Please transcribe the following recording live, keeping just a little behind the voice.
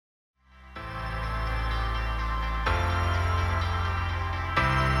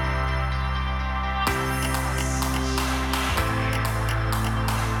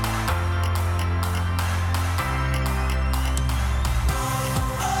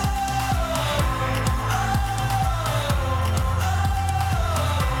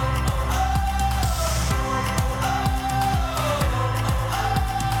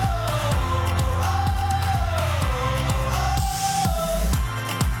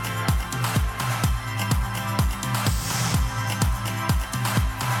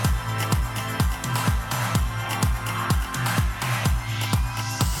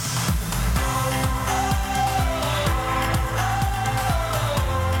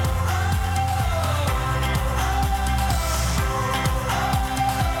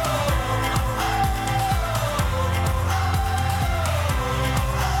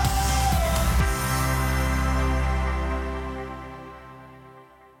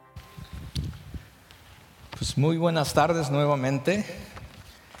Pues muy buenas tardes nuevamente.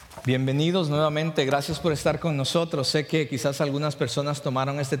 Bienvenidos nuevamente. Gracias por estar con nosotros. Sé que quizás algunas personas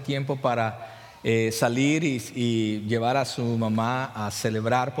tomaron este tiempo para salir y llevar a su mamá a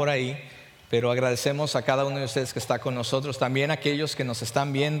celebrar por ahí. Pero agradecemos a cada uno de ustedes que está con nosotros. También a aquellos que nos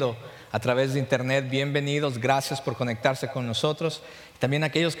están viendo a través de internet. Bienvenidos. Gracias por conectarse con nosotros. También a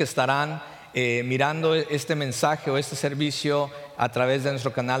aquellos que estarán mirando este mensaje o este servicio a través de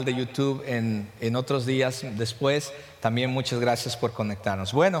nuestro canal de YouTube en otros días después. También muchas gracias por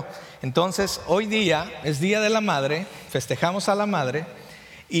conectarnos. Bueno, entonces hoy día es Día de la Madre, festejamos a la Madre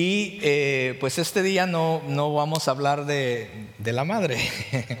y pues este día no vamos a hablar de la Madre.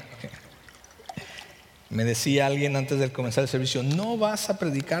 Me decía alguien antes de comenzar el servicio, no vas a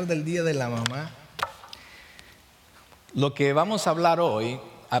predicar del Día de la Mamá. Lo que vamos a hablar hoy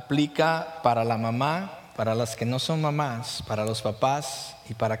aplica para la mamá, para las que no son mamás, para los papás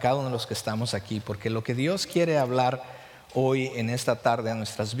y para cada uno de los que estamos aquí, porque lo que Dios quiere hablar hoy en esta tarde a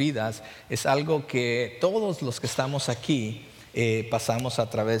nuestras vidas es algo que todos los que estamos aquí pasamos a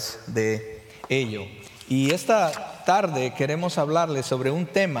través de ello. Y esta tarde queremos hablarles sobre un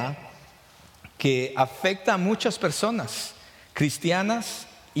tema que afecta a muchas personas, cristianas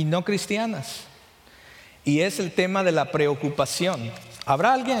y no cristianas, y es el tema de la preocupación.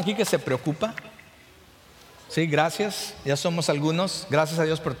 ¿Habrá alguien aquí que se preocupa? Sí, gracias, ya somos algunos. Gracias a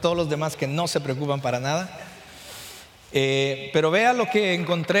Dios por todos los demás que no se preocupan para nada. Pero vea lo que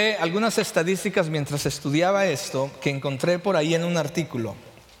encontré, algunas estadísticas mientras estudiaba esto, que encontré por ahí en un artículo.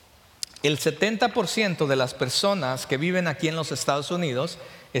 El 70% de las personas que viven aquí en los Estados Unidos,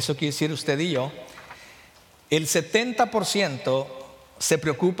 eso quiere decir usted y yo, el 70% se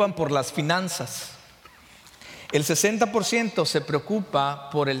preocupan por las finanzas. El 60% se preocupa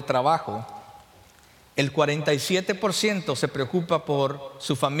por el trabajo. El 47% se preocupa por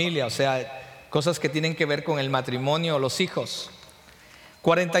su familia, o sea, cosas que tienen que ver con el matrimonio o los hijos.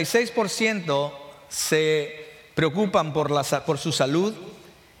 46% se preocupan por su salud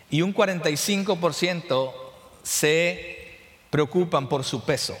y un 45% se preocupan por su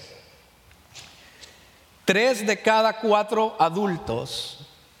peso. 3 de cada 4 adultos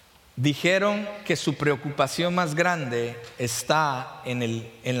dijeron que su preocupación más grande está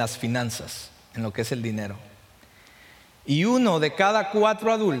en las finanzas, en lo que es el dinero. Y 1 de cada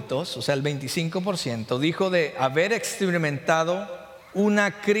 4 adultos, o sea el 25%, dijo de haber experimentado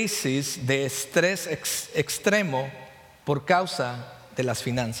una crisis de estrés extremo por causa de las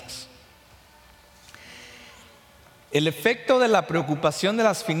finanzas. El efecto de la preocupación de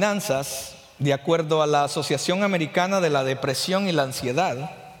las finanzas, de acuerdo a la Asociación Americana de la Depresión y la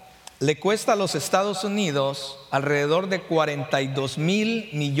Ansiedad, le cuesta a los Estados Unidos alrededor de $42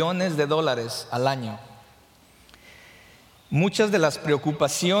 mil millones al año. Muchas de las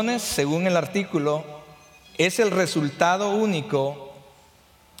preocupaciones, según el artículo, es el resultado único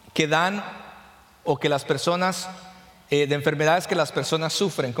que dan o que las personas, de enfermedades que las personas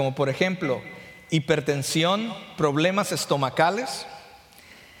sufren, como por ejemplo hipertensión, problemas estomacales,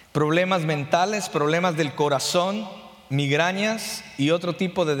 problemas mentales, problemas del corazón, migrañas y otro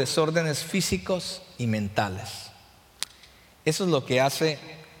tipo de desórdenes físicos y mentales. Eso es lo que hace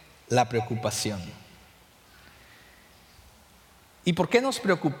la preocupación. ¿Y por qué nos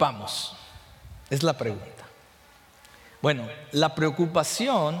preocupamos? Es la pregunta. Bueno, la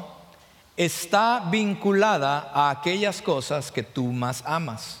preocupación está vinculada a aquellas cosas que tú más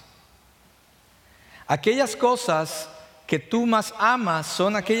amas. Aquellas cosas que tú más amas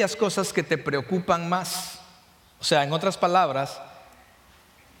son aquellas cosas que te preocupan más. O sea, en otras palabras,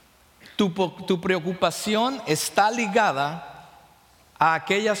 tu preocupación está ligada a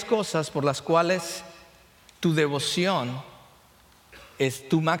aquellas cosas por las cuales tu devoción,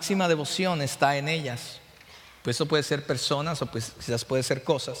 tu máxima devoción está en ellas. Pues eso puede ser personas o pues quizás puede ser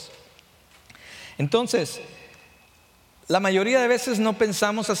cosas. Entonces, la mayoría de veces no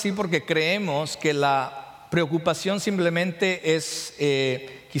pensamos así porque creemos que la preocupación simplemente es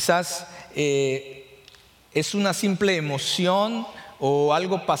quizás es una simple emoción o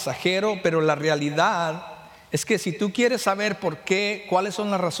algo pasajero, pero la realidad es que si tú quieres saber por qué, cuáles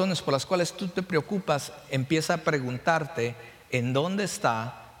son las razones por las cuales tú te preocupas, empieza a preguntarte en dónde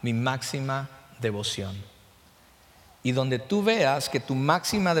está mi máxima devoción. Y donde tú veas que tu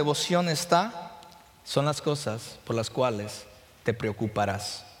máxima devoción está, son las cosas por las cuales te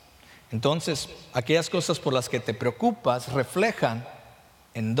preocuparás. Entonces, aquellas cosas por las que te preocupas reflejan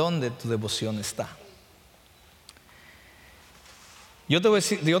en dónde tu devoción está. Yo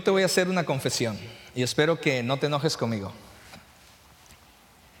te voy a hacer una confesión y espero que no te enojes conmigo.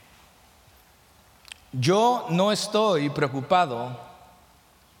 Yo no estoy preocupado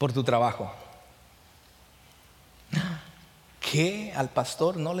por tu trabajo. ¿qué? ¿Al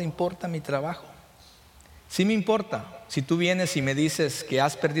pastor no le importa mi trabajo? Sí me importa. Si tú vienes y me dices que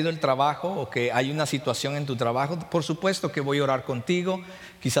has perdido el trabajo o que hay una situación en tu trabajo, por supuesto que voy a orar contigo,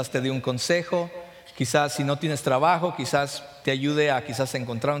 quizás te dé un consejo, quizás si no tienes trabajo, quizás te ayude a quizás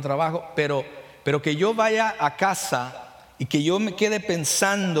encontrar un trabajo, pero que yo vaya a casa y que yo me quede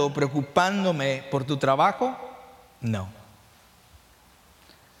pensando, preocupándome por tu trabajo, no.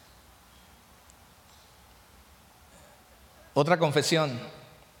 Otra confesión.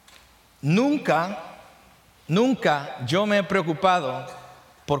 Nunca yo me he preocupado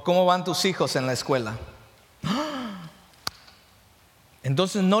por cómo van tus hijos en la escuela.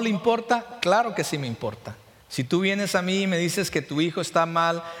 Entonces, ¿no le importa? Claro que sí me importa. Si tú vienes a mí y me dices que tu hijo está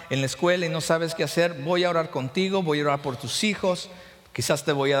mal en la escuela y no sabes qué hacer, voy a orar contigo, voy a orar por tus hijos, quizás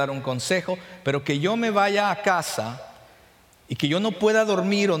te voy a dar un consejo, pero que yo me vaya a casa y que yo no pueda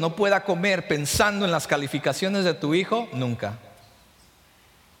dormir o no pueda comer pensando en las calificaciones de tu hijo, nunca.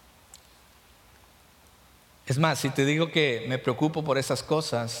 Es más, si te digo que me preocupo por esas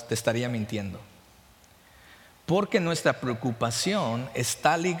cosas, te estaría mintiendo. Porque nuestra preocupación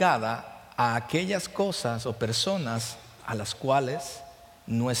está ligada a aquellas cosas o personas a las cuales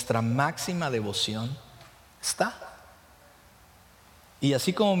nuestra máxima devoción está. Y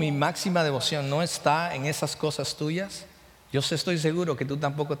así como mi máxima devoción no está en esas cosas tuyas, yo estoy seguro que tú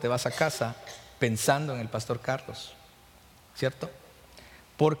tampoco te vas a casa pensando en el pastor Carlos, ¿cierto?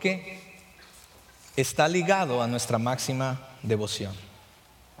 Porque está ligado a nuestra máxima devoción.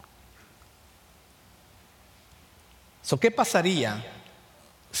 ¿Qué pasaría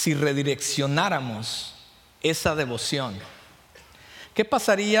si redireccionáramos esa devoción? ¿Qué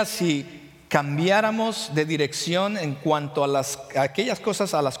pasaría si cambiáramos de dirección en cuanto a aquellas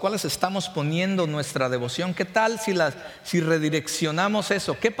cosas a las cuales estamos poniendo nuestra devoción? ¿Qué tal si redireccionamos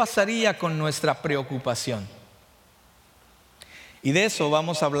eso? ¿Qué pasaría con nuestra preocupación? Y de eso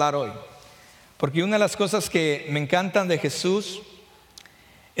vamos a hablar hoy. Porque una de las cosas que me encantan de Jesús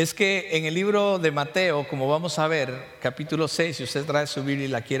es que en el libro de Mateo, como vamos a ver, capítulo 6, si usted trae su Biblia y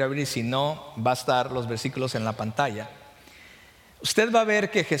la quiere abrir, si no, va a estar los versículos en la pantalla. Usted va a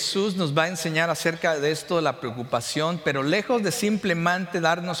ver que Jesús nos va a enseñar acerca de esto de la preocupación, pero lejos de simplemente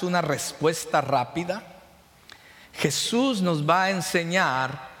darnos una respuesta rápida, Jesús nos va a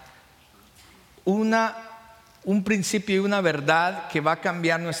enseñar un principio y una verdad que va a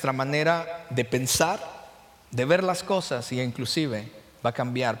cambiar nuestra manera de pensar, de ver las cosas, y inclusive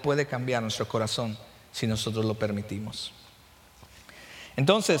puede cambiar nuestro corazón si nosotros lo permitimos.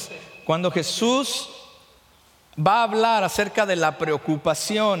 Entonces, cuando Jesús va a hablar acerca de la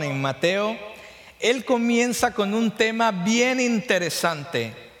preocupación en Mateo, Él comienza con un tema bien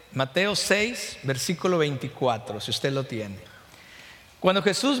interesante. Mateo 6, versículo 24, si usted lo tiene. Cuando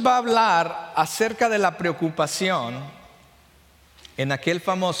Jesús va a hablar acerca de la preocupación en aquel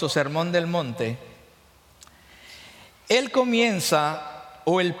famoso Sermón del Monte, Él comienza,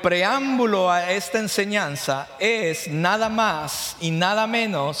 o el preámbulo a esta enseñanza es nada más y nada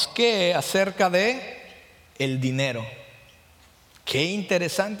menos que acerca de el dinero. Qué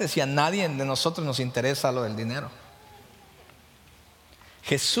interesante si a nadie de nosotros nos interesa lo del dinero.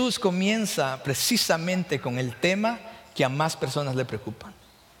 Jesús comienza precisamente con el tema que a más personas le preocupan.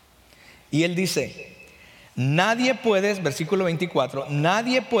 Y Él dice, versículo 24,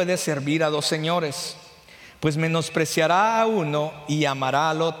 nadie puede servir a dos señores, pues menospreciará a uno y amará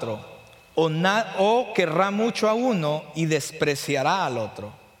al otro, o querrá mucho a uno y despreciará al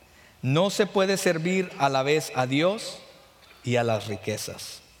otro. No se puede servir a la vez a Dios y a las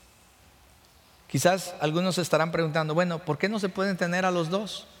riquezas. Quizás algunos se estarán preguntando, bueno, ¿por qué no se pueden tener a los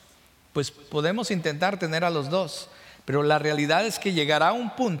dos? Pues podemos intentar tener a los dos, pero la realidad es que llegará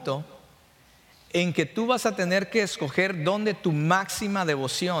un punto en que tú vas a tener que escoger dónde tu máxima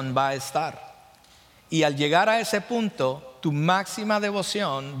devoción va a estar. Y al llegar a ese punto, tu máxima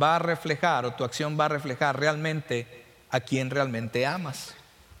devoción va a reflejar, o tu acción va a reflejar realmente a quien realmente amas.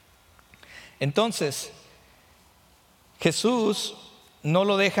 Entonces, Jesús no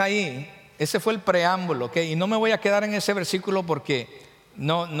lo deja ahí. Ese fue el preámbulo, ¿ok? Y no me voy a quedar en ese versículo porque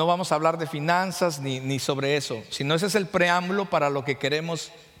no vamos a hablar de finanzas ni sobre eso, sino ese es el preámbulo para lo que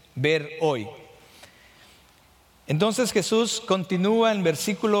queremos ver hoy. Entonces Jesús continúa en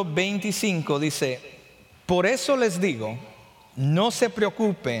versículo 25, dice, por eso les digo, no se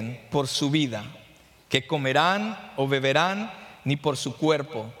preocupen por su vida, que comerán o beberán, ni por su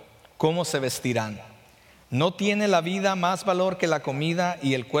cuerpo, cómo se vestirán. ¿No tiene la vida más valor que la comida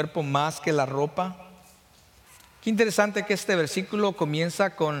y el cuerpo más que la ropa? Qué interesante que este versículo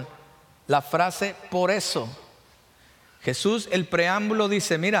comienza con la frase por eso. Jesús, el preámbulo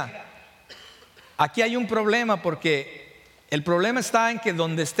dice, mira, aquí hay un problema porque El problema está en que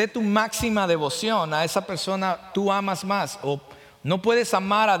donde esté tu máxima devoción, a esa persona tú amas más. O no puedes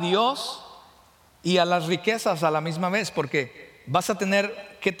amar a Dios y a las riquezas a la misma vez, porque vas a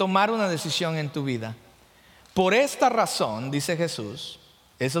tener que tomar una decisión en tu vida. Por esta razón, dice Jesús,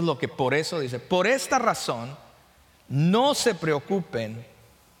 eso es lo que por eso dice, por esta razón no se preocupen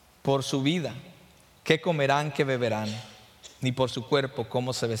por su vida, qué comerán, qué beberán, ni por su cuerpo,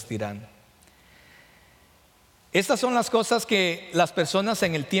 cómo se vestirán. Estas son las cosas que las personas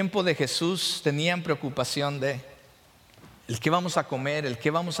en el tiempo de Jesús tenían preocupación de: el qué vamos a comer, el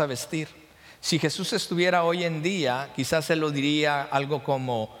qué vamos a vestir. Si Jesús estuviera hoy en día, quizás Él lo diría algo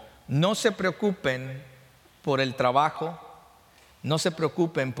como: no se preocupen por el trabajo, no se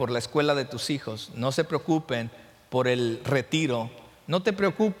preocupen por la escuela de tus hijos, no se preocupen por el retiro, no te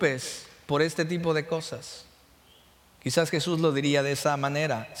preocupes por este tipo de cosas. Quizás Jesús lo diría de esa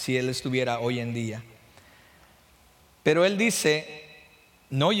manera si Él estuviera hoy en día. Pero Él dice,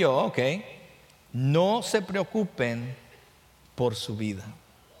 no yo, ok, no se preocupen por su vida.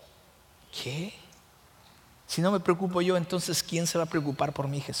 ¿Qué? Si no me preocupo yo, entonces ¿quién se va a preocupar por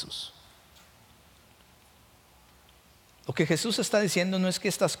mí, Jesús? Lo que Jesús está diciendo no es que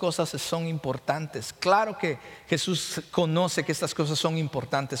estas cosas son importantes. Claro que Jesús conoce que estas cosas son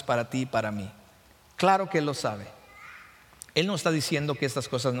importantes para ti y para mí. Claro que Él lo sabe. Él no está diciendo que estas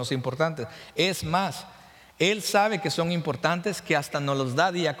cosas no son importantes. Es más, Él sabe que son importantes, que hasta nos los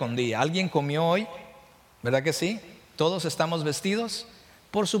da día con día. ¿Alguien comió hoy? ¿Verdad que sí? ¿Todos estamos vestidos?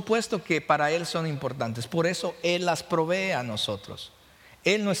 Por supuesto que para Él son importantes. Por eso Él las provee a nosotros.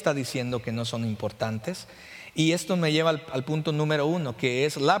 Él no está diciendo que no son importantes. Y esto me lleva al punto número 1, que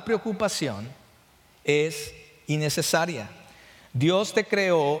es: la preocupación es innecesaria. Dios te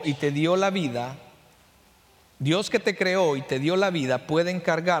creó y te dio la vida. Dios que te creó y te dio la vida puede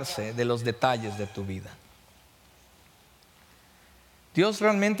encargarse de los detalles de tu vida. Dios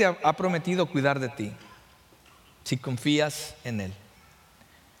realmente ha prometido cuidar de ti si confías en Él.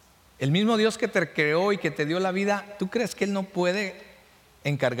 El mismo Dios que te creó y que te dio la vida, ¿tú crees que Él no puede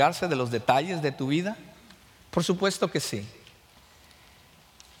encargarse de los detalles de tu vida? Por supuesto que sí.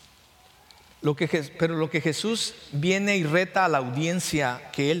 Pero lo que Jesús viene y reta a la audiencia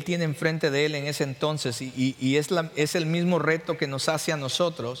que Él tiene enfrente de Él en ese entonces, y es el mismo reto que nos hace a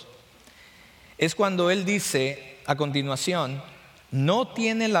nosotros, es cuando Él dice a continuación: ¿no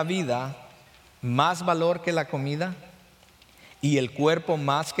tiene la vida más valor que la comida y el cuerpo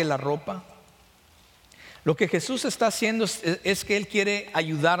más que la ropa? Lo que Jesús está haciendo es que Él quiere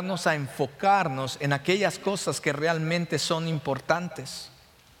ayudarnos a enfocarnos en aquellas cosas que realmente son importantes.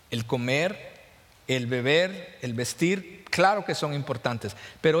 El comer, el beber, el vestir, claro que son importantes,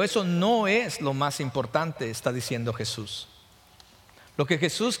 pero eso no es lo más importante, está diciendo Jesús. Lo que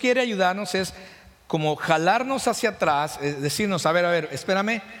Jesús quiere ayudarnos es como jalarnos hacia atrás, decirnos: a ver,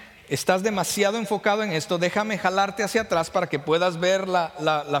 espérame, estás demasiado enfocado en esto, déjame jalarte hacia atrás para que puedas ver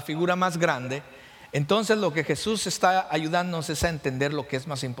la figura más grande. Entonces lo que Jesús está ayudándonos es a entender lo que es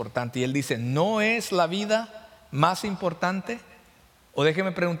más importante. Y Él dice: ¿no es la vida más importante? O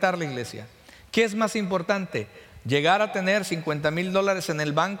déjeme preguntarle, iglesia, ¿qué es más importante? ¿Llegar a tener $50,000 en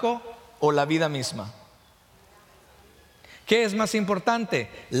el banco o la vida misma? ¿Qué es más importante?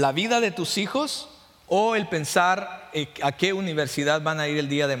 ¿La vida de tus hijos o el pensar a qué universidad van a ir el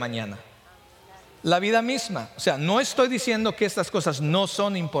día de mañana? La vida misma. O sea, no estoy diciendo que estas cosas no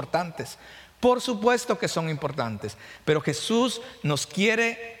son importantes. Por supuesto que son importantes, pero Jesús nos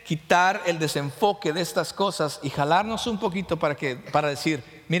quiere quitar el desenfoque de estas cosas y jalarnos un poquito para decir: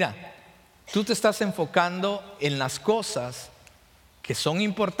 mira, tú te estás enfocando en las cosas que son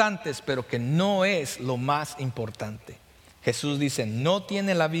importantes, pero que no es lo más importante. Jesús dice: ¿no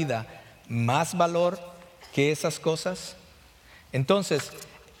tiene la vida más valor que esas cosas? Entonces,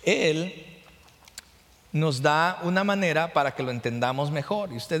 Él nos da una manera para que lo entendamos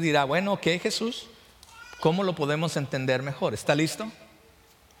mejor. Y usted dirá: bueno, ok, Jesús, ¿cómo lo podemos entender mejor? ¿Está listo?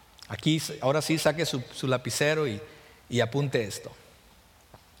 Aquí, ahora sí, saque su lapicero y apunte esto.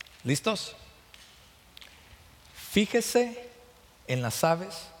 ¿Listos? Fíjese en las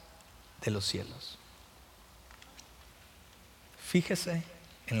aves de los cielos. Fíjese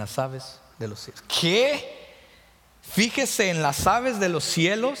en las aves de los cielos. ¿Qué? Fíjese en las aves de los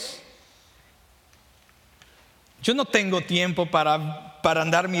cielos. Yo no tengo tiempo para para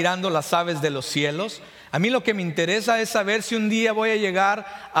andar mirando las aves de los cielos. A mí lo que me interesa es saber si un día voy a llegar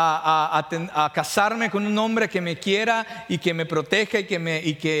a casarme con un hombre que me quiera y que me proteja y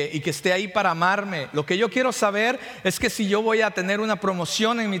que esté ahí para amarme. Lo que yo quiero saber es que si yo voy a tener una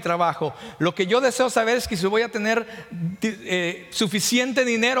promoción en mi trabajo. Lo que yo deseo saber es que si voy a tener suficiente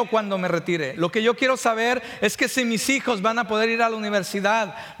dinero cuando me retire. Lo que yo quiero saber es que si mis hijos van a poder ir a la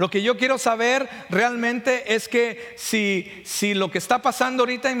universidad. Lo que yo quiero saber realmente es que si lo que está pasando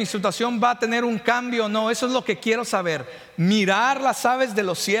ahorita en mi situación va a tener un cambio o no. Eso es lo que quiero saber. Mirar las aves de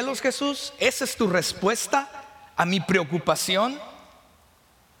los cielos, Jesús. ¿Esa es tu respuesta a mi preocupación?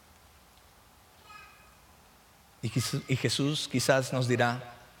 Y Jesús quizás nos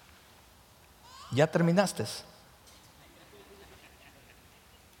dirá: ¿ya terminaste?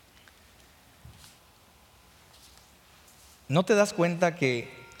 ¿No te das cuenta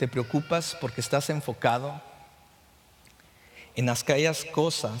que te preocupas porque estás enfocado en aquellas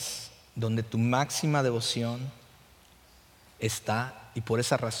cosas donde tu máxima devoción está, y por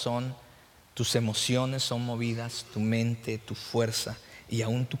esa razón tus emociones son movidas, tu mente, tu fuerza y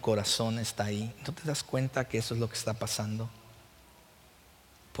aún tu corazón está ahí? ¿No te das cuenta que eso es lo que está pasando?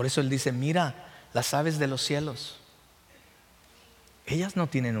 Por eso Él dice: mira las aves de los cielos, ellas no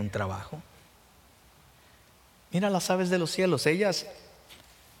tienen un trabajo. Mira las aves de los cielos, ellas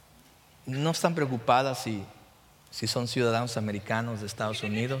no están preocupadas si son ciudadanos americanos de Estados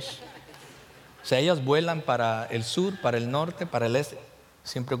Unidos. O sea, ellas vuelan para el sur, para el norte, para el este,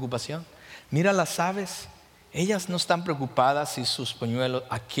 sin preocupación. Mira las aves, ellas no están preocupadas si sus polluelos,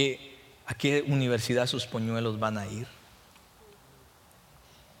 a qué universidad sus polluelos van a ir.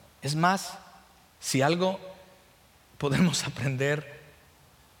 Es más, si algo podemos aprender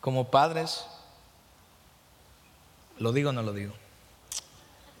como padres, ¿lo digo o no lo digo?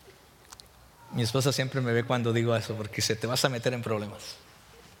 Mi esposa siempre me ve cuando digo eso, porque te vas a meter en problemas.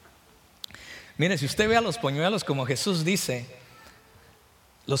 Mire, si usted ve a los polluelos como Jesús dice,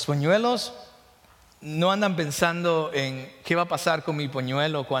 los polluelos no andan pensando en qué va a pasar con mi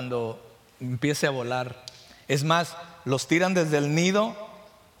polluelo cuando empiece a volar. Es más, los tiran desde el nido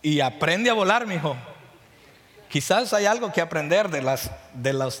y aprende a volar, mijo. Quizás hay algo que aprender de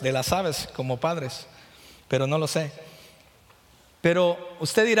las aves como padres, pero no lo sé. Pero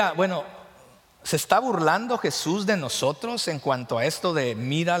usted dirá: bueno, ¿se está burlando Jesús de nosotros en cuanto a esto de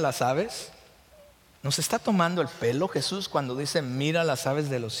mira las aves? ¿Nos está tomando el pelo Jesús cuando dice mira las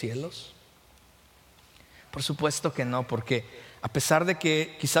aves de los cielos? Por supuesto que no, porque a pesar de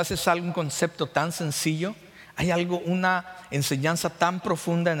que quizás es un concepto tan sencillo, hay una enseñanza tan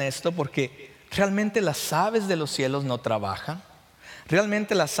profunda en esto, porque realmente las aves de los cielos no trabajan.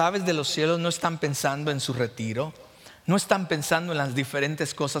 Realmente las aves de los cielos no están pensando en su retiro, no están pensando en las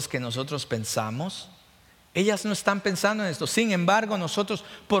diferentes cosas que nosotros pensamos. Ellas no están pensando en esto. Sin embargo, nosotros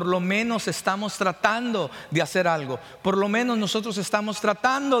por lo menos estamos tratando de hacer algo. Por lo menos nosotros estamos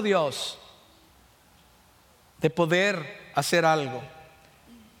tratando, Dios, de poder hacer algo.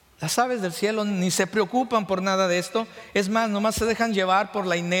 Las aves del cielo ni se preocupan por nada de esto. Es más, nomás se dejan llevar por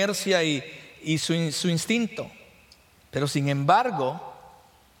la inercia y su instinto. Pero sin embargo,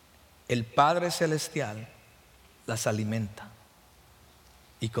 el Padre Celestial las alimenta.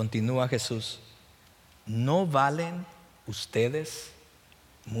 Y continúa Jesús: ¿no valen ustedes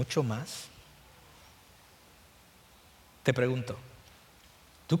mucho más? Te pregunto,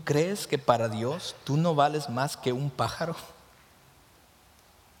 ¿tú crees que para Dios tú no vales más que un pájaro?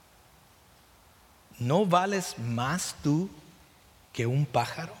 ¿No vales más tú que un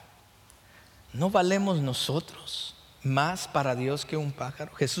pájaro? ¿No valemos nosotros más para Dios que un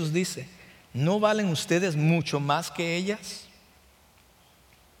pájaro? Jesús dice: ¿no valen ustedes mucho más que ellas?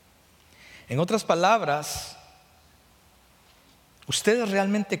 En otras palabras, ¿ustedes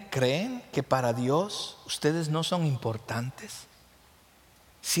realmente creen que para Dios ustedes no son importantes?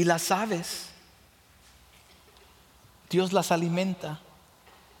 Si las aves, Dios las alimenta,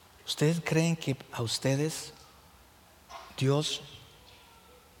 ¿ustedes creen que a ustedes Dios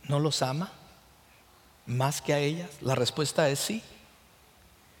no los ama más que a ellas? La respuesta es sí.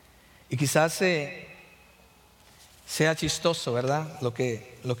 Y quizás sea chistoso, ¿verdad? Lo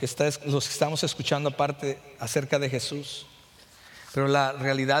que estamos escuchando aparte acerca de Jesús. Pero la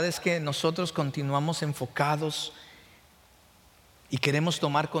realidad es que nosotros continuamos enfocados y queremos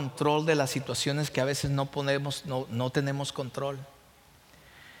tomar control de las situaciones que a veces no tenemos control.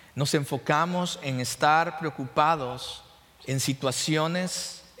 Nos enfocamos en estar preocupados en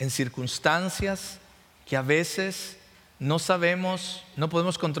situaciones, en circunstancias que a veces no sabemos, no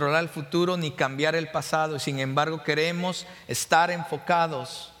podemos controlar el futuro ni cambiar el pasado, y sin embargo queremos estar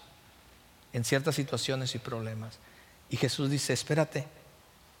enfocados en ciertas situaciones y problemas. Y Jesús dice, espérate,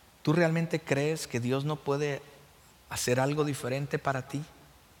 ¿tú realmente crees que Dios no puede hacer algo diferente para ti?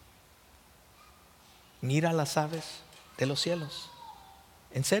 Mira las aves de los cielos.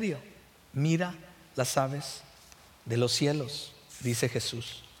 En serio, mira las aves de los cielos, dice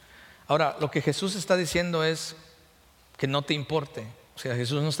Jesús. Ahora, lo que Jesús está diciendo es que no te importe. O sea,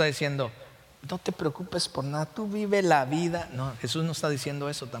 Jesús no está diciendo, no te preocupes por nada, tú vive la vida. No, Jesús no está diciendo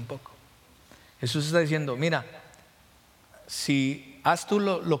eso tampoco. Jesús está diciendo, mira, si haz tú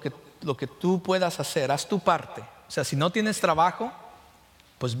lo que tú puedas hacer, haz tu parte. O sea, si no tienes trabajo,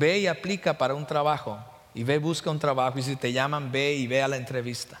 pues ve y aplica para un trabajo. Y ve, busca un trabajo. Y si te llaman, ve y ve a la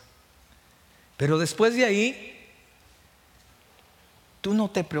entrevista. Pero después de ahí, tú no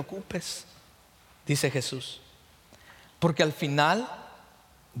te preocupes, dice Jesús. Porque al final,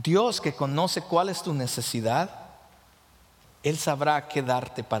 Dios, que conoce cuál es tu necesidad, Él sabrá qué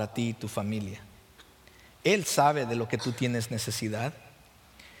darte para ti y tu familia. Él sabe de lo que tú tienes necesidad.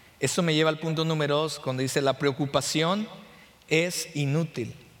 Eso me lleva al punto número 2, cuando dice, la preocupación es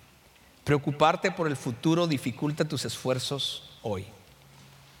inútil. Preocuparte por el futuro dificulta tus esfuerzos hoy.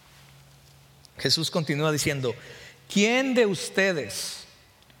 Jesús continúa diciendo, ¿quién de ustedes,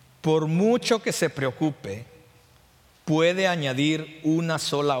 por mucho que se preocupe, puede añadir una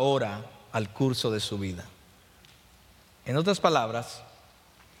sola hora al curso de su vida? En otras palabras,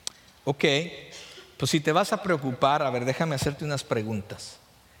 ok, pues si te vas a preocupar, a ver, déjame hacerte unas preguntas.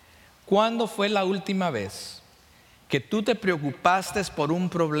 ¿Cuándo fue la última vez que tú te preocupaste por un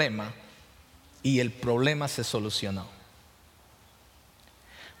problema y el problema se solucionó?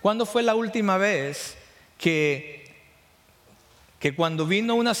 ¿Cuándo fue la última vez que cuando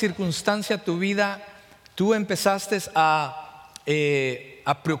vino una circunstancia a tu vida, tú empezaste a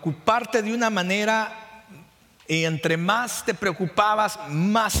preocuparte de una manera y entre más te preocupabas,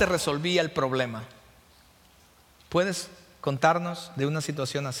 más se resolvía el problema? ¿Puedes contarnos de una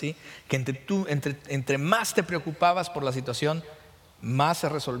situación así? Que entre más te preocupabas por la situación, más se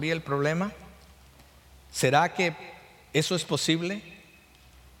resolvía el problema. ¿Será que eso es posible?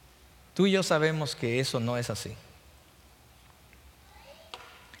 Tú y yo sabemos que eso no es así.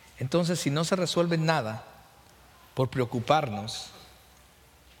 Entonces, si no se resuelve nada por preocuparnos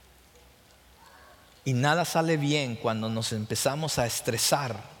y nada sale bien cuando nos empezamos a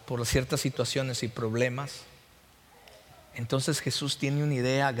estresar por ciertas situaciones y problemas, entonces Jesús tiene una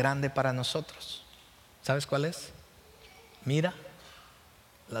idea grande para nosotros. ¿Sabes cuál es? Mira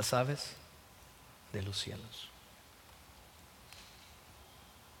las aves de los cielos.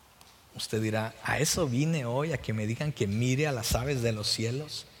 Usted dirá, ¿a eso vine hoy? ¿A que me digan que mire a las aves de los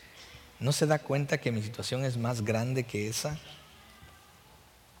cielos? ¿No se da cuenta que mi situación es más grande que esa?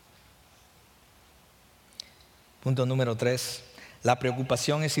 Punto número 3. La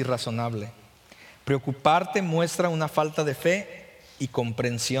preocupación es irrazonable. Preocuparte muestra una falta de fe y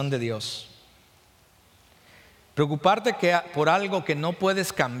comprensión de Dios. Preocuparte por algo que no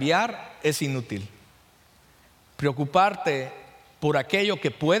puedes cambiar es inútil. Preocuparte por aquello que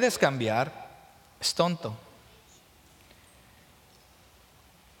puedes cambiar es tonto.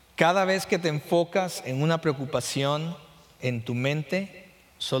 Cada vez que te enfocas en una preocupación en tu mente,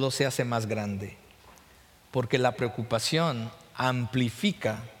 solo se hace más grande, porque la preocupación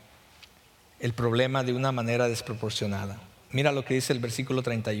amplifica el problema de una manera desproporcionada. Mira lo que dice el versículo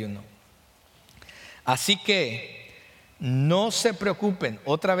 31. Así que no se preocupen.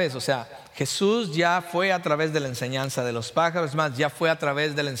 Otra vez, o sea, Jesús ya fue a través de la enseñanza de los pájaros, más ya fue a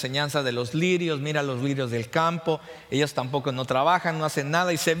través de la enseñanza de los lirios. Mira los lirios del campo, ellos tampoco no trabajan, no hacen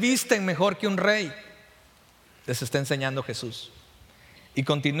nada y se visten mejor que un rey. Les está enseñando Jesús. Y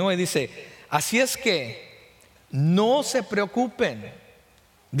continúa y dice, así es que no se preocupen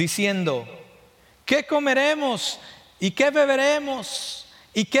diciendo, ¿qué comeremos? ¿Y qué beberemos?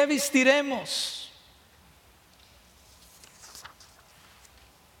 ¿Y qué vestiremos?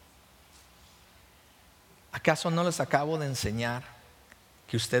 ¿Acaso no les acabo de enseñar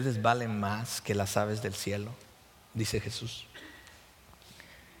que ustedes valen más que las aves del cielo? Dice Jesús.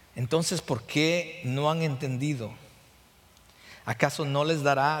 Entonces, ¿por qué no han entendido? ¿Acaso no les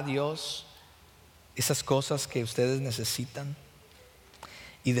dará a Dios esas cosas que ustedes necesitan?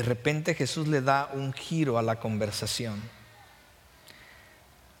 Y de repente Jesús le da un giro a la conversación.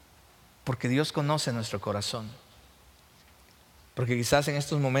 Porque Dios conoce nuestro corazón. Porque quizás en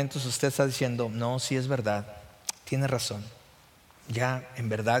estos momentos usted está diciendo, no, sí es verdad, tiene razón. Ya en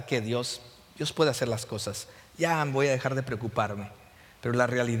verdad que Dios puede hacer las cosas. Ya voy a dejar de preocuparme. Pero la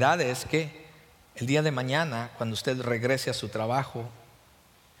realidad es que el día de mañana, cuando usted regrese a su trabajo,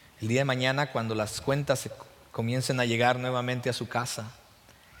 el día de mañana cuando las cuentas comiencen a llegar nuevamente a su casa,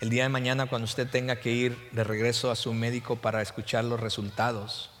 el día de mañana cuando usted tenga que ir de regreso a su médico para escuchar los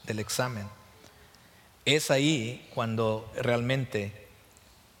resultados del examen. Es ahí cuando realmente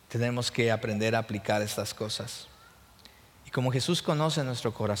tenemos que aprender a aplicar estas cosas. Y como Jesús conoce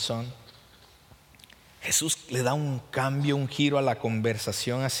nuestro corazón, Jesús le da un cambio, un giro a la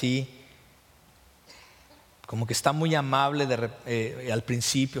conversación así, como que está muy amable al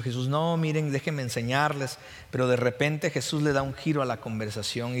principio. Jesús, no, miren, déjenme enseñarles. Pero de repente Jesús le da un giro a la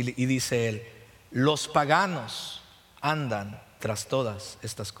conversación y dice él: los paganos andan tras todas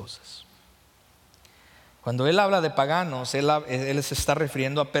estas cosas. Cuando él habla de paganos, él se está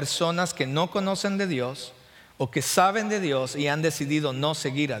refiriendo a personas que no conocen de Dios o que saben de Dios y han decidido no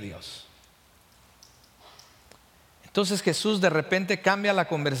seguir a Dios. Entonces Jesús de repente cambia la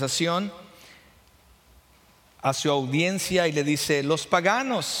conversación a su audiencia y le dice: los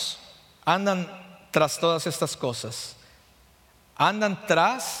paganos andan tras todas estas cosas. Andan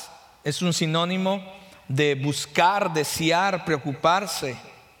tras es un sinónimo de buscar, desear, preocuparse.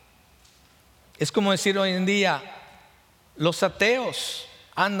 Es como decir hoy en día: los ateos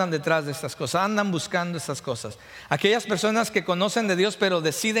andan detrás de estas cosas, andan buscando estas cosas. Aquellas personas que conocen de Dios pero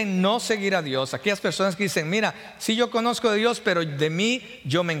deciden no seguir a Dios. Aquellas personas que dicen: mira, sí, yo conozco de Dios, pero de mí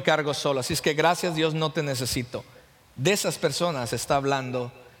yo me encargo solo, así es que gracias Dios, no te necesito. De esas personas está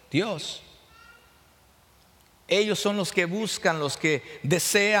hablando Dios. Ellos son los que buscan, los que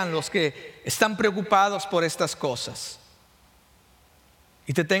desean, los que están preocupados por estas cosas.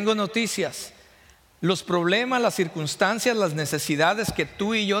 Y te tengo noticias: los problemas, las circunstancias, las necesidades que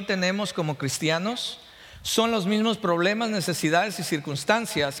tú y yo tenemos como cristianos son los mismos problemas, necesidades y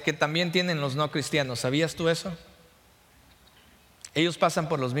circunstancias que también tienen los no cristianos. ¿Sabías tú eso? Ellos pasan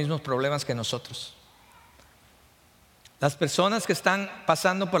por los mismos problemas que nosotros. Las personas que están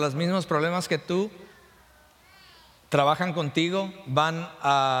pasando por los mismos problemas que tú trabajan contigo, van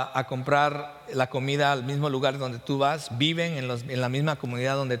a comprar la comida al mismo lugar donde tú vas, viven en la misma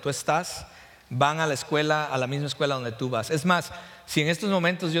comunidad donde tú estás, van a la escuela, a la misma escuela donde tú vas. Es más, si en estos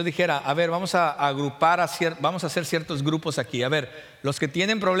momentos yo dijera: a ver, vamos a agrupar, vamos a hacer ciertos grupos aquí. A ver, los que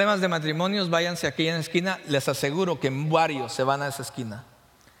tienen problemas de matrimonios, váyanse aquí en la esquina. Les aseguro que varios se van a esa esquina.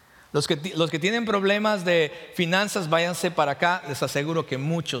 Los que tienen problemas de finanzas, váyanse para acá. Les aseguro que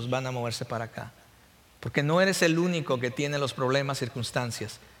muchos van a moverse para acá. Porque no eres el único que tiene los problemas,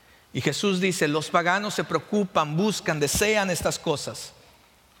 circunstancias. Y Jesús dice: los paganos se preocupan, buscan, desean estas cosas.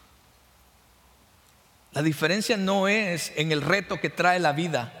 La diferencia no es en el reto que trae la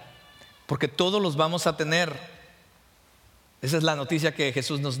vida, porque todos los vamos a tener. Esa es la noticia que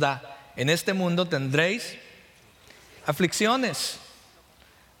Jesús nos da: en este mundo tendréis aflicciones.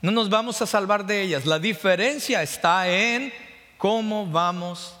 No nos vamos a salvar de ellas. La diferencia está en cómo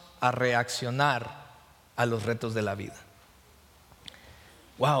vamos a reaccionar a los retos de la vida.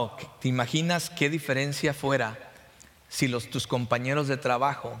 Wow, ¿te imaginas qué diferencia fuera si tus compañeros de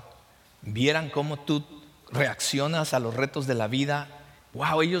trabajo vieran cómo tú reaccionas a los retos de la vida?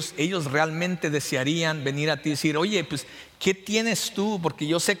 Wow, ellos realmente desearían venir a ti y decir: oye, pues, ¿qué tienes tú? Porque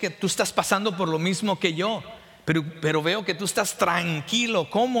yo sé que tú estás pasando por lo mismo que yo, pero veo que tú estás tranquilo.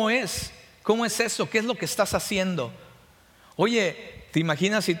 ¿Cómo es? ¿Cómo es eso? ¿Qué es lo que estás haciendo? Oye, ¿te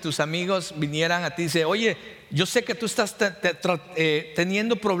imaginas si tus amigos vinieran a ti y dicen: oye, yo sé que tú estás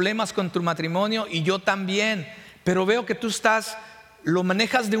teniendo problemas con tu matrimonio y yo también, pero veo que tú lo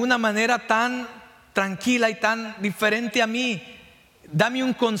manejas de una manera tan tranquila y tan diferente a mí. Dame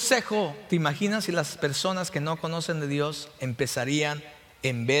un consejo. ¿Te imaginas si las personas que no conocen de Dios empezarían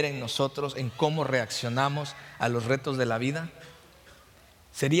en ver en nosotros, en cómo reaccionamos a los retos de la vida?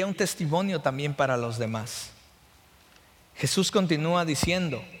 Sería un testimonio también para los demás. Jesús continúa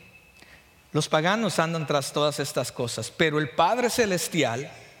diciendo: los paganos andan tras todas estas cosas, pero el Padre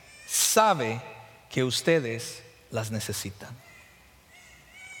Celestial sabe que ustedes las necesitan.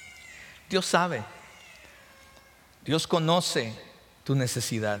 Dios sabe. Dios conoce tu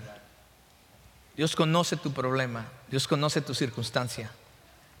necesidad. Dios conoce tu problema. Dios conoce tu circunstancia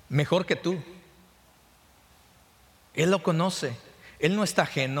mejor que tú. Él lo conoce. Él no está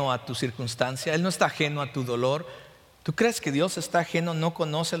ajeno a tu circunstancia. Él no está ajeno a tu dolor. ¿Tú crees que Dios está ajeno, no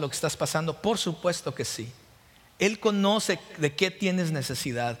conoce lo que estás pasando? Por supuesto que sí. Él conoce de qué tienes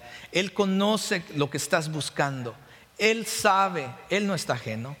necesidad. Él conoce lo que estás buscando. Él sabe. Él no está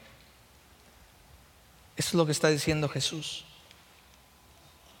ajeno. Eso es lo que está diciendo Jesús.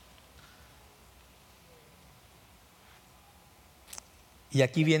 Y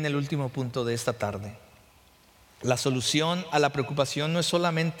aquí viene el último punto de esta tarde. La solución a la preocupación no es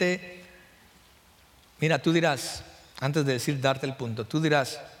solamente... Mira, tú dirás, antes de darte el punto, tú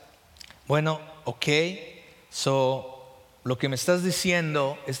dirás: bueno, ok, lo que me estás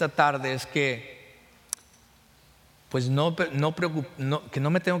diciendo esta tarde es que pues que no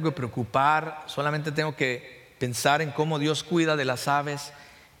me tengo que preocupar, solamente tengo que pensar en cómo Dios cuida de las aves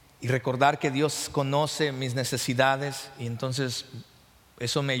y recordar que Dios conoce mis necesidades, y entonces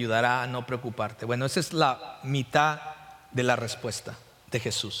eso me ayudará a no preocuparte. Bueno, esa es la mitad de la respuesta de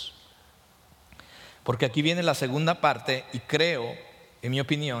Jesús. Porque aquí viene la segunda parte, y creo, en mi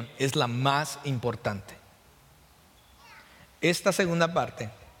opinión, es la más importante. Esta segunda parte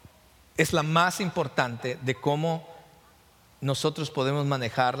es la más importante de cómo nosotros podemos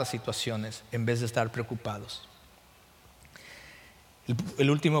manejar las situaciones en vez de estar preocupados. El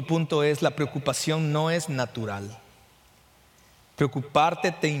último punto es: la preocupación no es natural.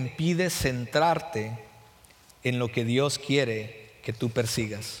 Preocuparte te impide centrarte en lo que Dios quiere que tú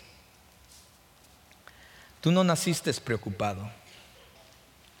persigas. Tú no naciste preocupado.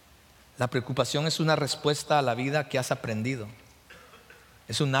 La preocupación es una respuesta a la vida que has aprendido.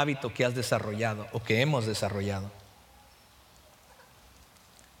 Es un hábito que has desarrollado o que hemos desarrollado.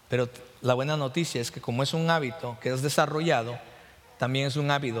 Pero la buena noticia es que como es un hábito que has desarrollado, también es un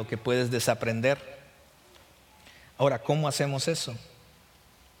hábito que puedes desaprender. Ahora, ¿cómo hacemos eso?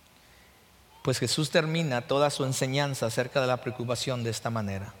 Pues Jesús termina toda su enseñanza acerca de la preocupación de esta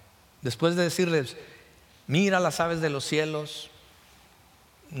manera. Después de decirles: mira las aves de los cielos,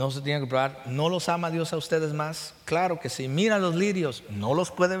 no se tienen que preocupar. ¿No los ama Dios a ustedes más? Claro que sí. Mira los lirios, ¿no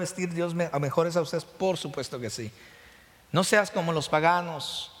los puede vestir Dios a mejores a ustedes? Por supuesto que sí. No seas como los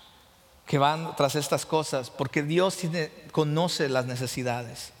paganos que van tras estas cosas, porque Dios conoce las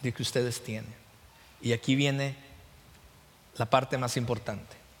necesidades de que ustedes tienen. Y aquí viene la parte más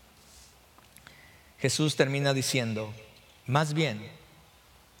importante. Jesús termina diciendo: más bien,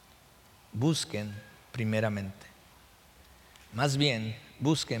 busquen primeramente. Más bien,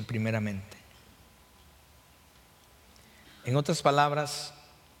 busquen primeramente. En otras palabras,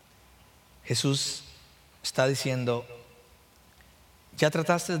 Jesús está diciendo: ya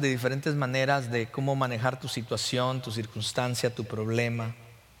trataste de diferentes maneras de cómo manejar tu situación, tu circunstancia, tu problema.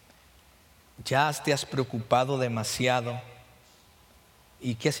 Ya te has preocupado demasiado.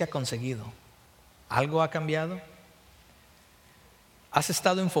 ¿Y qué se ha conseguido? ¿Algo ha cambiado? ¿Has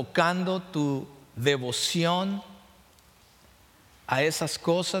estado enfocando tu devoción a esas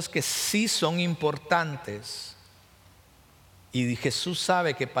cosas que sí son importantes? Y Jesús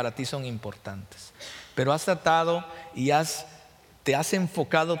sabe que para ti son importantes. Pero has tratado y te has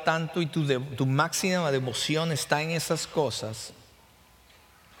enfocado tanto, y tu máxima devoción está en esas cosas.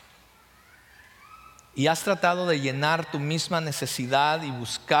 Y has tratado de llenar tu misma necesidad y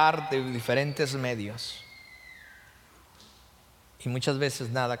buscar de diferentes medios. Y muchas veces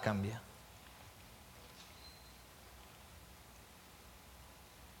nada cambia.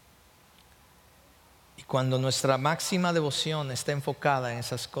 Y cuando nuestra máxima devoción está enfocada en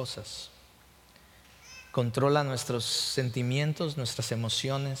esas cosas, controla nuestros sentimientos, nuestras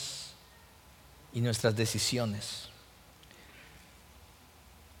emociones y nuestras decisiones.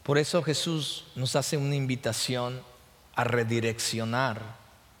 Por eso Jesús nos hace una invitación a redireccionar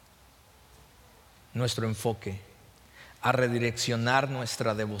nuestro enfoque, a redireccionar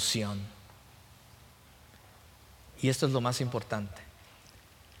nuestra devoción. Y esto es lo más importante.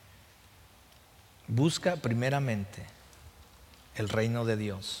 Busca primeramente el reino de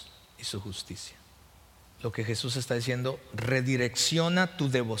Dios y su justicia. Lo que Jesús está diciendo: redirecciona tu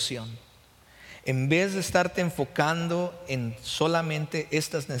devoción. En vez de estarte enfocando en solamente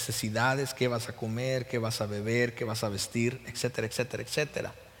estas necesidades: qué vas a comer, qué vas a beber, qué vas a vestir, etcétera, etcétera,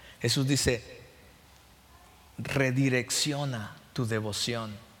 etcétera. Jesús dice: redirecciona tu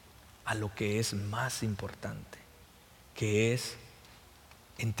devoción a lo que es más importante, que es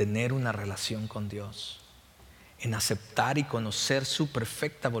en tener una relación con Dios, en aceptar y conocer su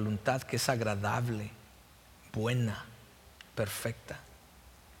perfecta voluntad, que es agradable, buena, perfecta.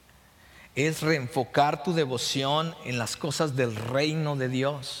 Es reenfocar tu devoción en las cosas del reino de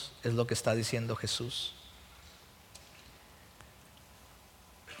Dios, es lo que está diciendo Jesús.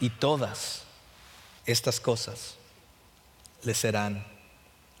 Y todas estas cosas le serán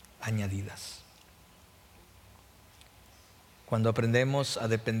añadidas. Cuando aprendemos a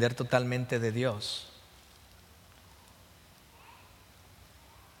depender totalmente de Dios,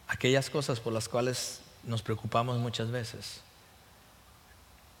 aquellas cosas por las cuales nos preocupamos muchas veces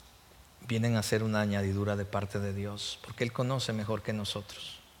vienen a ser una añadidura de parte de Dios, porque Él conoce mejor que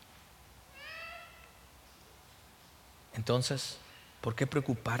nosotros. Entonces, ¿por qué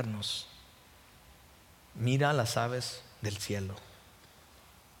preocuparnos? Mira las aves del cielo.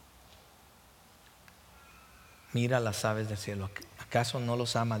 Mira las aves del cielo. ¿Acaso no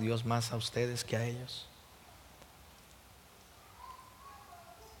los ama Dios más a ustedes que a ellos?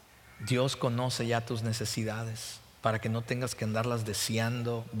 Dios conoce ya tus necesidades para que no tengas que andarlas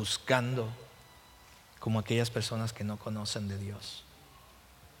deseando, buscando, como aquellas personas que no conocen de Dios.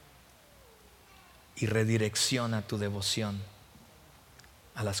 Y redirecciona tu devoción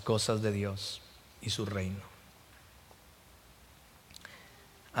a las cosas de Dios y su reino.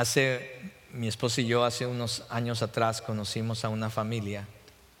 Mi esposa y yo hace unos años atrás conocimos a una familia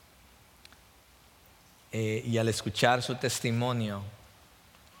y al escuchar su testimonio,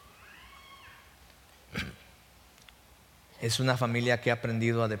 es una familia que ha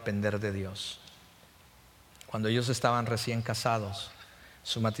aprendido a depender de Dios. Cuando ellos estaban recién casados,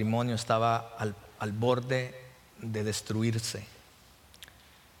 su matrimonio estaba al borde de destruirse.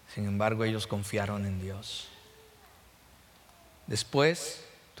 Sin embargo, ellos confiaron en Dios. Después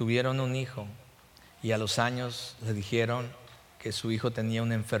tuvieron un hijo y a los años le dijeron que su hijo tenía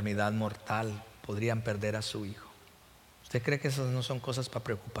una enfermedad mortal, podrían perder a su hijo. ¿Usted cree que esas no son cosas para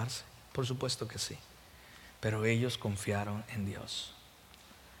preocuparse? Por supuesto que sí, pero ellos confiaron en Dios.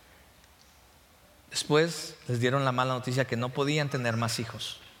 Después les dieron la mala noticia que no podían tener más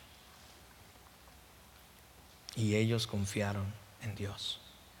hijos y ellos confiaron en Dios.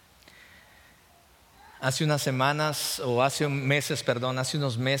 Hace unos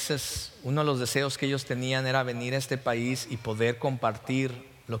meses, uno de los deseos que ellos tenían era venir a este país y poder compartir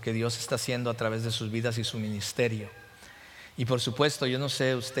lo que Dios está haciendo a través de sus vidas y su ministerio. Y por supuesto, yo no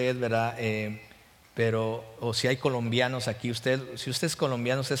sé usted, ¿verdad? O si hay colombianos aquí, si usted es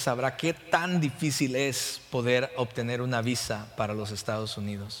colombiano, usted sabrá qué tan difícil es poder obtener una visa para los Estados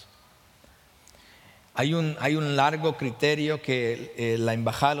Unidos. Hay un largo criterio que la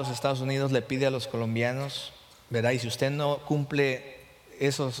embajada de los Estados Unidos le pide a los colombianos, ¿verdad? Y si usted no cumple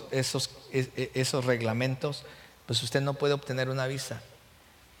esos reglamentos, pues usted no puede obtener una visa.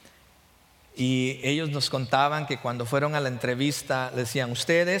 Y ellos nos contaban que cuando fueron a la entrevista le decían,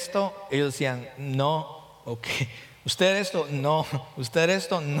 ¿usted esto? Ellos decían, no. Ok. ¿Usted esto? No. ¿Usted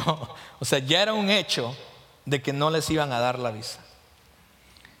esto? No. O sea, ya era un hecho de que no les iban a dar la visa.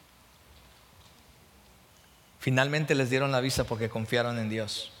 Finalmente les dieron la visa porque confiaron en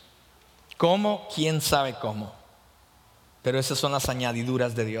Dios. ¿Cómo? ¿Quién sabe cómo? Pero esas son las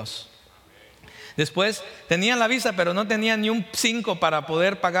añadiduras de Dios. Después tenían la visa, pero no tenían ni un 5 para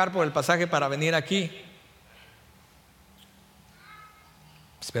poder pagar por el pasaje para venir aquí.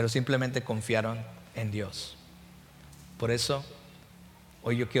 Pero simplemente confiaron en Dios. Por eso,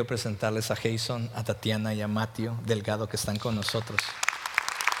 hoy yo quiero presentarles a Jason, a Tatiana y a Matthew Delgado, que están con nosotros.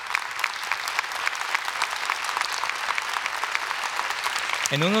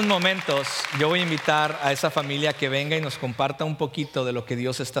 En unos momentos yo voy a invitar a esa familia que venga y nos comparta un poquito de lo que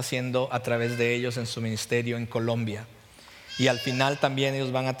Dios está haciendo a través de ellos en su ministerio en Colombia. Y al final también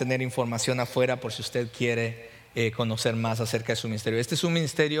ellos van a tener información afuera por si usted quiere conocer más acerca de su ministerio. Este es un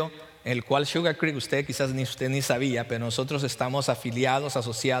ministerio en el cual Sugar Creek, usted ni sabía, pero nosotros estamos afiliados,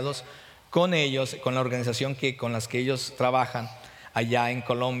 asociados con ellos, con la organización con las que ellos trabajan allá en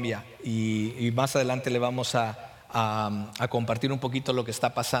Colombia. Y más adelante le vamos a compartir un poquito lo que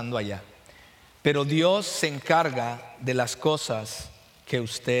está pasando allá. Pero Dios se encarga de las cosas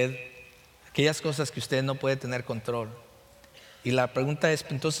aquellas cosas que usted no puede tener control. Y la pregunta es,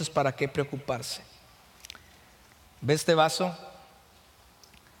 entonces, ¿para qué preocuparse? ¿Ve este vaso?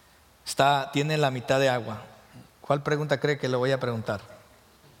 Tiene la mitad de agua. ¿Cuál pregunta cree que le voy a preguntar?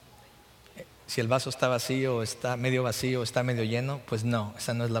 Si el vaso está vacío, está medio vacío, está medio lleno. Pues no,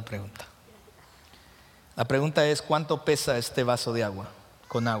 esa no es la pregunta. La pregunta es, ¿cuánto pesa este vaso de agua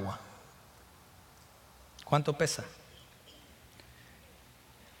con agua? ¿Cuánto pesa?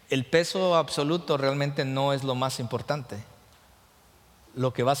 El peso absoluto realmente no es lo más importante.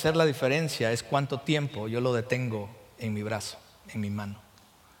 Lo que va a hacer la diferencia es cuánto tiempo yo lo detengo en mi brazo, en mi mano.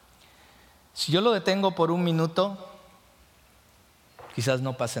 Si yo lo detengo por 1 minuto, quizás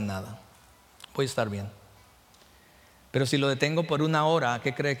no pase nada. Voy a estar bien. Pero si lo detengo por 1 hora,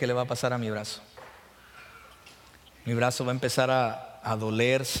 ¿qué cree que le va a pasar a mi brazo? Mi brazo va a empezar a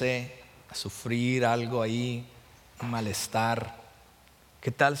dolerse, a sufrir algo ahí, un malestar. ¿Qué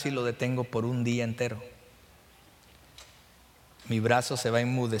tal si lo detengo por 1 día entero? Mi brazo se va a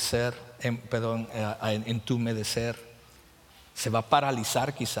entumedecer, se va a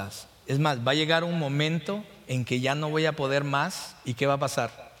paralizar quizás. Es más, va a llegar un momento en que ya no voy a poder más. ¿Y qué va a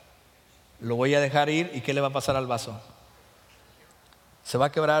pasar? Lo voy a dejar ir. ¿Y qué le va a pasar al vaso? Se va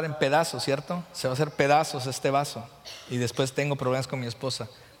a quebrar en pedazos, ¿cierto? Se va a hacer pedazos este vaso. Y después tengo problemas con mi esposa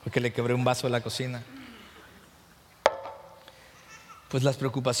porque le quebré un vaso de la cocina. Pues las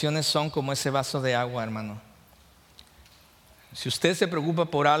preocupaciones son como ese vaso de agua, hermano. Si usted se preocupa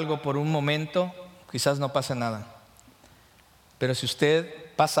por algo por un momento, quizás no pase nada. Pero si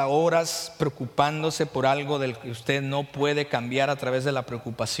usted pasa horas preocupándose por algo del que usted no puede cambiar a través de la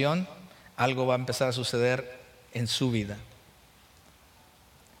preocupación, algo va a empezar a suceder en su vida.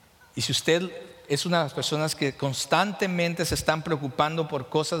 Y si usted es una de las personas que constantemente se están preocupando por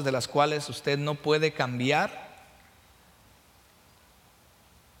cosas de las cuales usted no puede cambiar,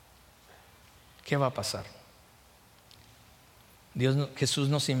 ¿qué va a pasar? Jesús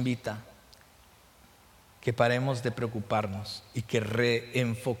nos invita que paremos de preocuparnos y que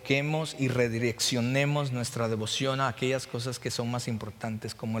reenfoquemos y redireccionemos nuestra devoción a aquellas cosas que son más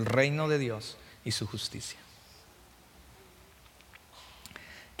importantes, como el reino de Dios y su justicia.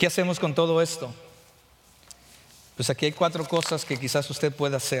 ¿Qué hacemos con todo esto? Pues aquí hay 4 cosas que quizás usted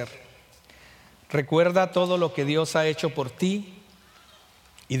pueda hacer. Recuerda todo lo que Dios ha hecho por ti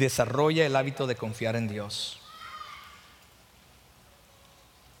y desarrolla el hábito de confiar en Dios.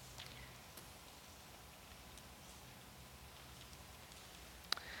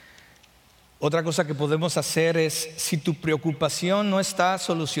 Otra cosa que podemos hacer es, si tu preocupación no está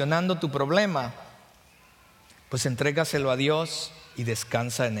solucionando tu problema, pues entrégaselo a Dios y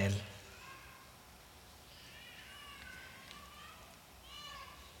descansa en Él.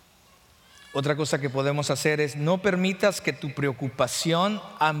 Otra cosa que podemos hacer es, no permitas que tu preocupación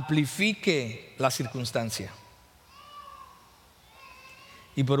amplifique la circunstancia.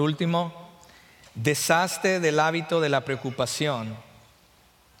 Y por último, deshazte del hábito de la preocupación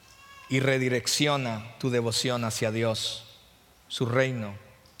y redirecciona tu devoción hacia Dios, su reino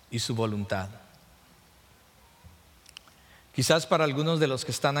y su voluntad. Quizás para algunos de los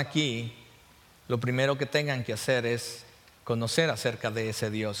que están aquí, lo primero que tengan que hacer es conocer acerca de ese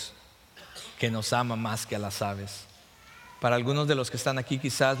Dios que nos ama más que a las aves. Para algunos de los que están aquí,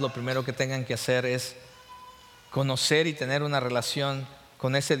 quizás lo primero que tengan que hacer es conocer y tener una relación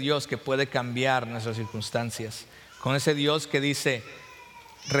con ese Dios que puede cambiar nuestras circunstancias, con ese Dios que dice,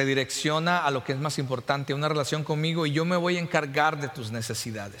 redirecciona a lo que es más importante, una relación conmigo, y yo me voy a encargar de tus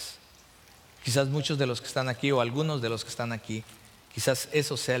necesidades. Quizás muchos de los que están aquí, o algunos de los que están aquí, quizás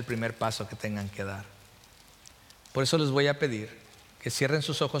eso sea el primer paso que tengan que dar. Por eso les voy a pedir que cierren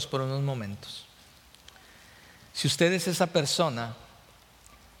sus ojos por unos momentos. Si usted es esa persona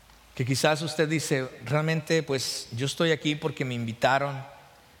que quizás usted dice, realmente pues yo estoy aquí porque me invitaron,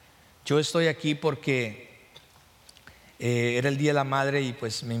 yo estoy aquí porque era el Día de la Madre y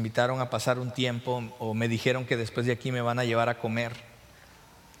pues me invitaron a pasar un tiempo, o me dijeron que después de aquí me van a llevar a comer.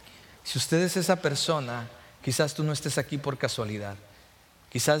 Si usted es esa persona, quizás tú no estés aquí por casualidad.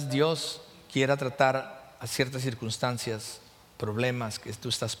 Quizás Dios quiera tratar a ciertas circunstancias, problemas que tú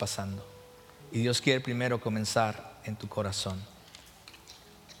estás pasando, y Dios quiere primero comenzar en tu corazón.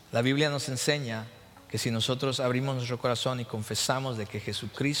 La Biblia nos enseña que si nosotros abrimos nuestro corazón y confesamos de que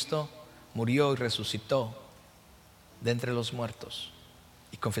Jesucristo murió y resucitó de entre los muertos,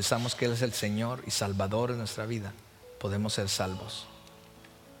 y confesamos que Él es el Señor y Salvador de nuestra vida, podemos ser salvos.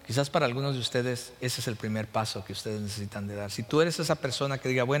 Quizás para algunos de ustedes ese es el primer paso que ustedes necesitan de dar. Si tú eres esa persona que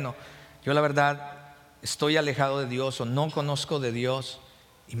diga, bueno, yo la verdad estoy alejado de Dios o no conozco de Dios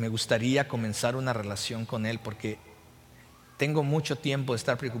y me gustaría comenzar una relación con Él porque tengo mucho tiempo de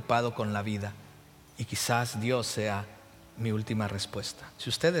estar preocupado con la vida, y quizás Dios sea mi última respuesta. Si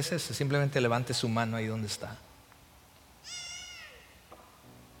usted es ese, simplemente levante su mano ahí donde está.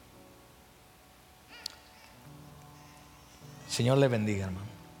 Señor le bendiga, hermano.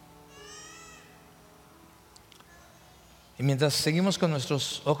 Y mientras seguimos con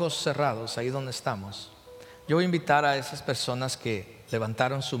nuestros ojos cerrados ahí donde estamos, yo voy a invitar a esas personas que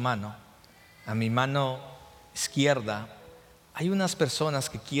levantaron su mano. A mi mano izquierda hay unas personas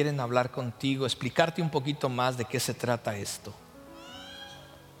que quieren hablar contigo, explicarte un poquito más de qué se trata esto,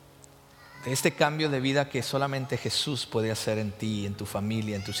 de este cambio de vida que solamente Jesús puede hacer en ti, en tu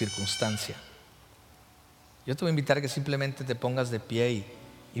familia, en tu circunstancia. Yo te voy a invitar a que simplemente te pongas de pie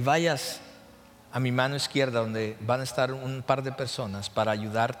y vayas a mi mano izquierda, donde van a estar un par de personas para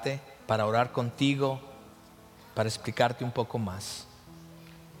ayudarte, para orar contigo, para explicarte un poco más.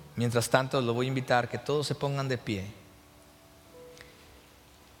 Mientras tanto, lo voy a invitar a que todos se pongan de pie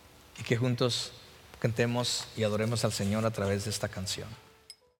y que juntos cantemos y adoremos al Señor a través de esta canción.